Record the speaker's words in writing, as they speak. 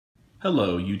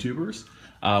Hello, YouTubers.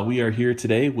 We are here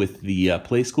today with the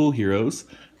Playskool Heroes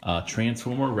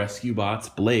Transformer Rescue Bots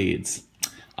Blades.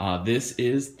 This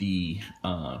is the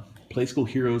Playskool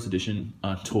Heroes Edition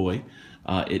toy.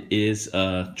 It is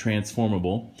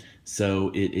transformable, so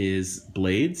it is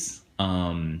blades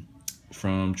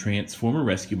from Transformer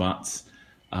Rescue Bots,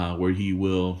 where he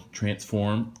will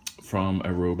transform from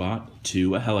a robot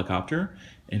to a helicopter,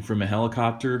 and from a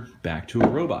helicopter back to a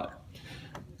robot.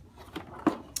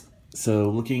 So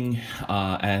looking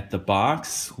at the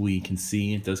box, we can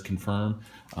see it does confirm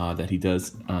that he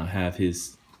does have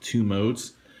his two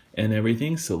modes and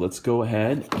everything. So let's go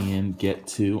ahead and get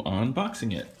to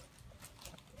unboxing it.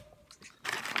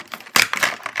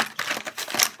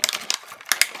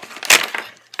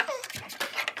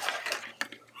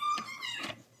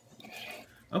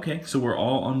 Okay, so we're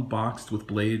all unboxed with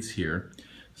blades here.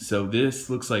 So this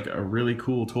looks like a really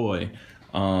cool toy.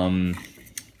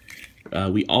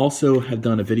 We also have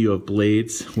done a video of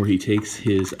blades where he takes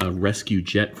his rescue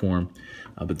jet form,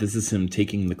 but this is him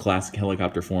taking the classic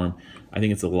helicopter form. I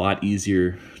think it's a lot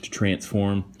easier to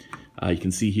transform. You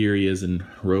can see here he is in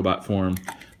robot form,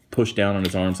 pushed down on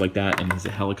his arms like that, and his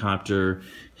helicopter,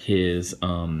 his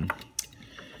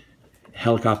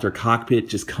helicopter cockpit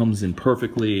just comes in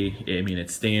perfectly. I mean, it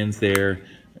stands there.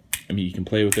 I mean, you can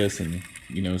play with this and,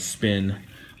 you know, spin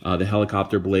the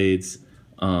helicopter blades.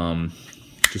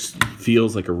 Just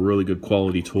feels like a really good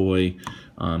quality toy.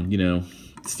 You know,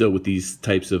 still with these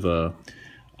types of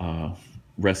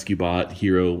Rescue Bot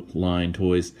Hero line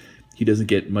toys, he doesn't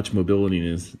get much mobility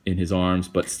in his arms,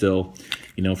 but still,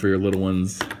 you know, for your little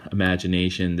one's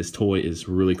imagination, this toy is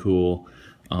really cool.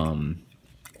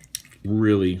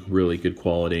 Really good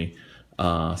quality.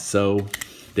 So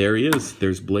there he is.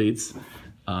 There's blades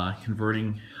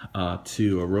converting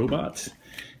to a robot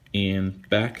and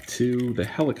back to the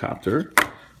helicopter.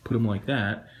 Put them like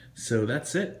that. So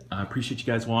that's it. I appreciate you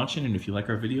guys watching, and if you like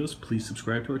our videos, please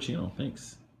subscribe to our channel.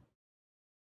 Thanks.